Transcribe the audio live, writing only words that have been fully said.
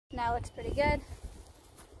now looks pretty good.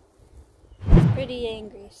 He's pretty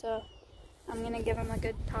angry, so I'm gonna give him a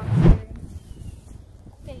good talk.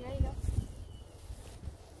 Okay, there you go.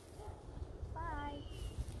 Bye.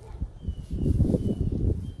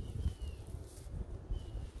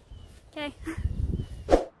 Okay.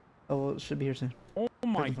 Oh, well, it should be here soon. Oh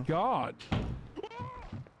my god.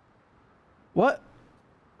 What?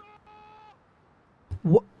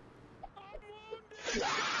 What?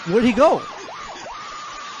 Where'd he go?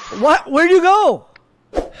 What? Where'd you go?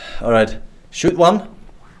 Alright, shoot one.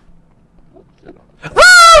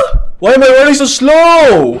 Ah! Why am I running so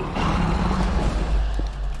slow?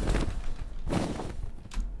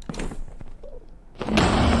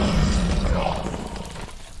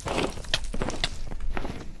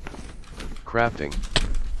 Crafting.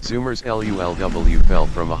 Zoomers LULW fell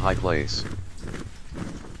from a high place.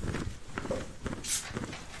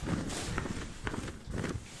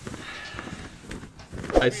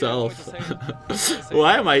 Myself.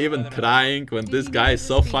 Why am I even trying when this guy is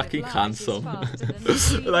so fucking handsome?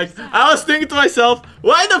 Like, I was thinking to myself,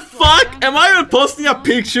 why the fuck am I even posting a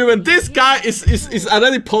picture when this guy is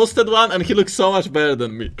already posted one and he looks so much better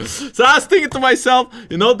than me? So I was thinking to myself,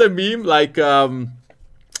 you know the meme like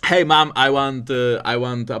hey mom, I want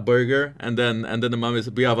a burger, and then the mom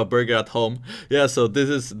is, we have a burger at home. Yeah, so this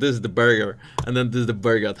is the burger, and then this is the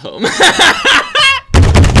burger at home.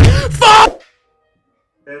 Fuck!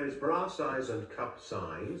 There is bra size and cup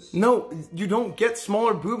size. No, you don't get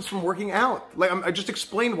smaller boobs from working out. Like, I just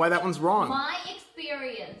explained why that one's wrong. My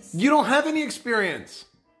experience. You don't have any experience.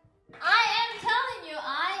 I am telling you,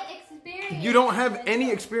 I experienced. You don't have any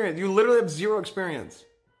experience. You literally have zero experience.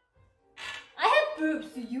 I have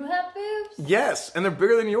boobs. Do you have boobs? Yes, and they're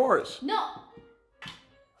bigger than yours. No.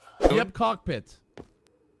 Yep, cockpit.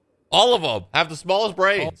 All of them have the smallest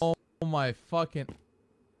brains. Oh my fucking.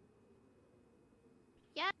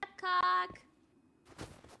 Yep, cock.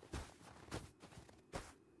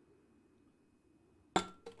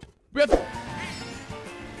 We have.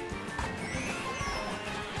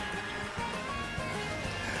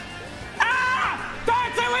 Ah!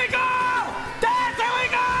 That's illegal! That's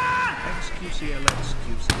illegal!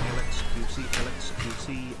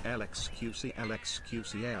 XQC,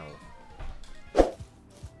 LXQC.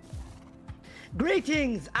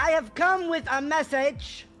 Greetings! I have come with a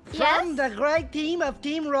message from the great team of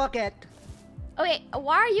Team Rocket. Oh wait,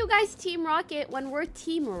 why are you guys Team Rocket when we're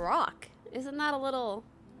Team Rock? Isn't that a little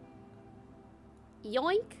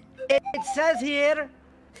yoink? It says here,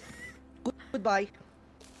 goodbye.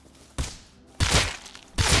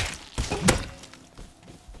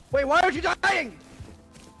 Wait, why aren't you dying?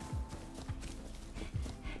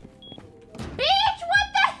 Bitch, what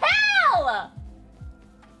the hell?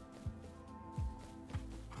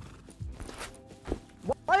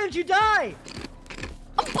 Why didn't you die?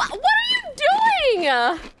 What are you doing?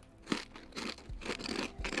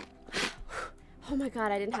 Oh my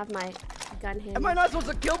god, I didn't have my gun handy. Am I not supposed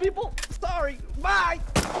to kill people? Sorry, bye!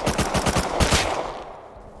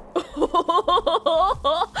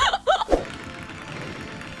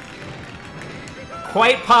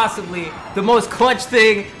 Quite possibly the most clutch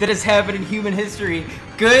thing that has happened in human history.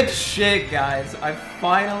 Good shit, guys. I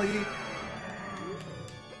finally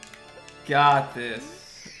got this.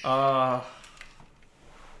 I'm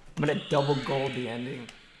gonna double gold the ending.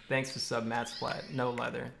 Thanks for sub, Matt Splat. No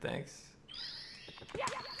leather, thanks.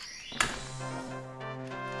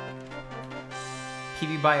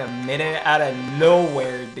 PB by a minute out of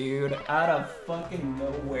nowhere, dude. Out of fucking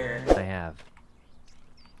nowhere. I have.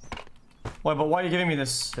 Wait, but why are you giving me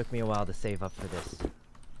this? Took me a while to save up for this.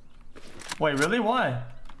 Wait, really? Why?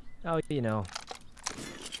 Oh, you know.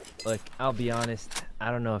 Look, I'll be honest. I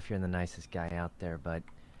don't know if you're the nicest guy out there, but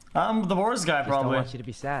I'm the worst guy, probably. I don't want you to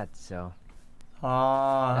be sad, so.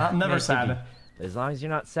 I'm never sad. As long as you're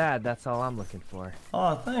not sad, that's all I'm looking for.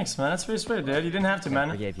 Oh, thanks, man. That's very sweet, dude. You didn't have to, man.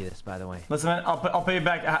 I forgave you this, by the way. Listen, man. I'll pay you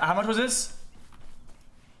back. How much was this?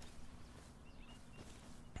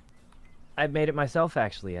 I made it myself,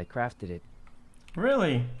 actually. I crafted it.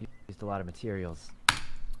 Really? Used a lot of materials.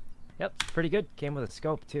 Yep, pretty good. Came with a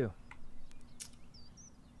scope, too.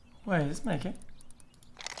 Wait, let's make it.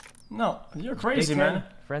 No, you're crazy, man.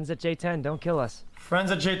 Friends at J10, don't kill us.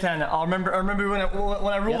 Friends at J10. I remember when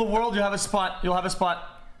I rule the world, you have a spot. You'll have a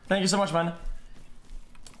spot. Thank you so much, man.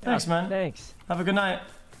 Thanks, man. Thanks. Have a good night.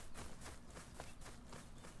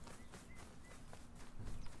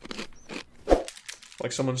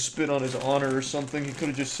 Like someone spit on his honor or something. He could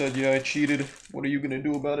have just said, yeah, I cheated. What are you gonna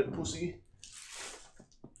do about it, pussy?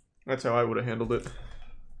 That's how I would have handled it.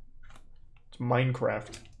 It's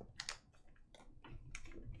Minecraft.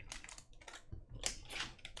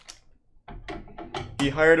 He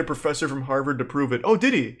hired a professor from Harvard to prove it. Oh,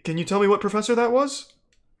 did he? Can you tell me what professor that was?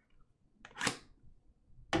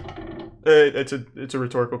 It's a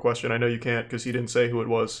rhetorical question. I know you can't because he didn't say who it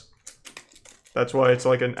was. That's why it's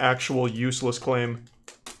like an actual useless claim.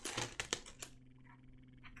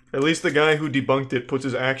 At least the guy who debunked it puts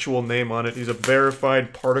his actual name on it. He's a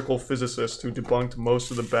verified particle physicist who debunked most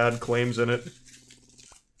of the bad claims in it.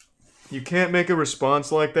 You can't make a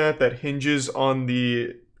response like that that hinges on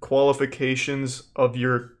the qualifications of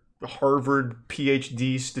your Harvard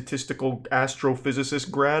PhD statistical astrophysicist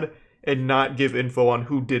grad and not give info on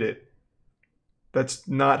who did it. That's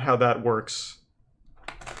not how that works.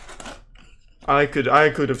 I could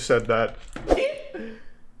have said that.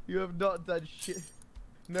 You have not done shit.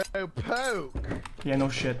 No poke. Yeah, no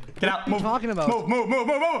shit. Get out. Move. What are you talking about? Move, move, move,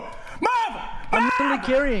 move, move! Move! I'm literally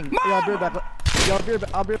carrying. Yeah, I'll be right back. Yeah, I'll be right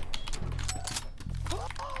back. I'll be right back.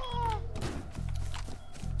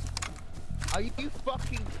 Are you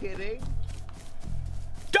fucking kidding?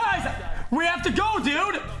 Guys! We have to go,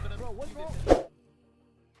 dude! Let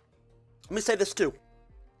me say this too.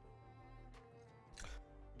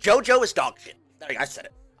 JoJo is dog shit. There you go, I said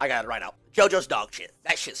it. I got it right out. JoJo's dog shit.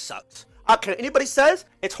 That shit sucks. I don't care what anybody says,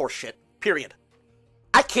 it's horse shit. Period.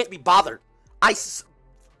 I can't be bothered.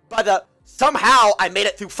 Somehow I made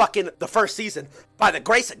it through fucking the first season. By the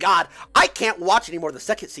grace of God, I can't watch any more of the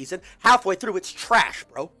second season. Halfway through, it's trash,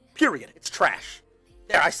 bro. Period. It's trash.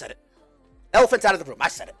 There, I said it. Elephant's out of the room. I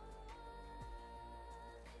said it.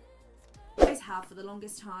 I always have for the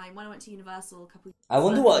longest time. When I went to Universal a couple. I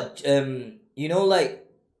wonder what you know, like.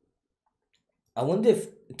 I wonder if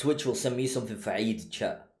Twitch will send me something for Eid,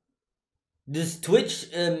 chat. Does Twitch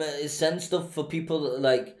send stuff for people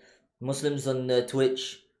like Muslims on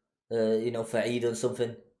Twitch? You know, for Eid or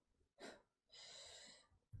something.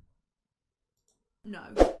 No.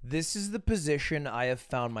 This is the position I have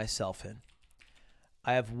found myself in.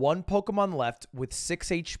 I have one Pokemon left with 6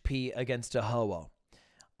 HP against a Ho-Oh.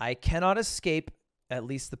 I cannot escape, at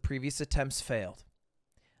least the previous attempts failed.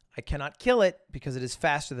 I cannot kill it because it is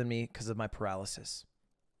faster than me because of my paralysis.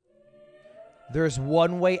 There is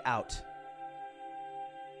one way out.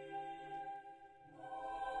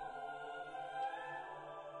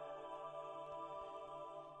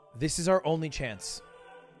 This is our only chance.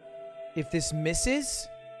 If this misses,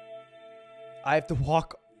 I have to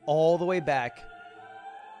walk all the way back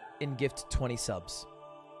and gift 20 subs.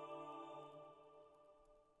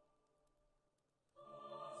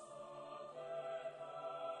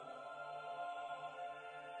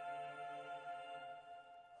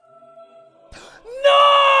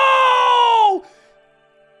 No!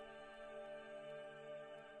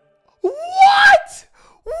 What?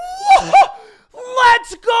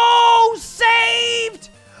 Let's go! Saved!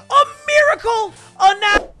 A miracle!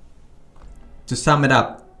 To sum it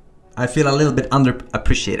up, I feel a little bit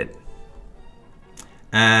underappreciated.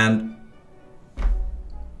 And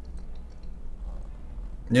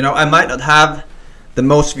you know, I might not have the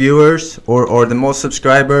most viewers or the most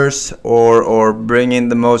subscribers or bring in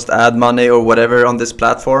the most ad money or whatever on this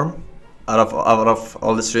platform out of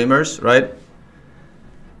all the streamers, right?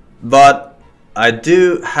 But I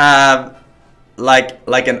do have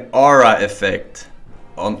like an aura effect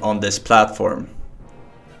on this platform.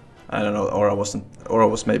 I don't know, aura was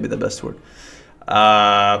maybe the best word.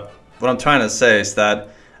 What I'm trying to say is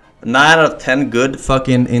that 9 out of 10 good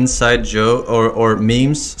fucking inside joke or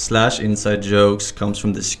memes / inside jokes comes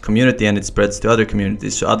from this community, and it spreads to other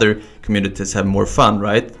communities, so other communities have more fun,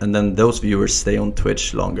 right? And then those viewers stay on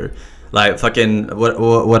Twitch longer. Like fucking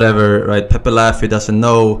whatever, right? Pepe Laugh, he doesn't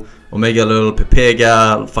know. Omega Little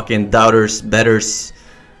Pepega, fucking doubters, betters.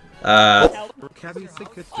 Cabby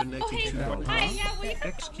Thicket donated $2.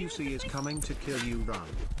 xQc is coming to kill you, run.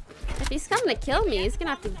 If he's coming to kill me, he's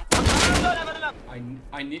gonna have to.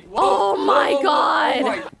 I need. Oh my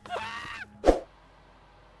god!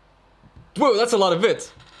 Whoa, that's a lot of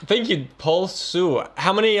bits. Thank you, Paul Sue.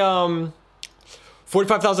 How many?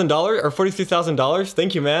 $45,000 or $43,000?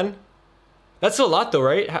 Thank you, man. That's a lot, though,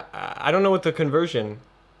 right? I don't know what the conversion.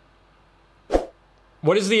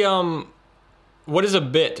 What is the What is a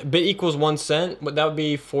bit? Bit equals 1 cent. But that would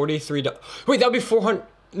be $43. Wait, that would be 400.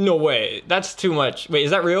 No way. That's too much. Wait,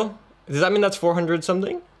 is that real? Does that mean that's 400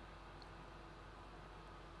 something?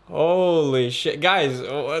 Holy shit, guys.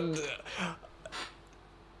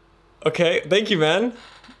 Okay, thank you, man.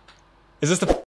 Is this the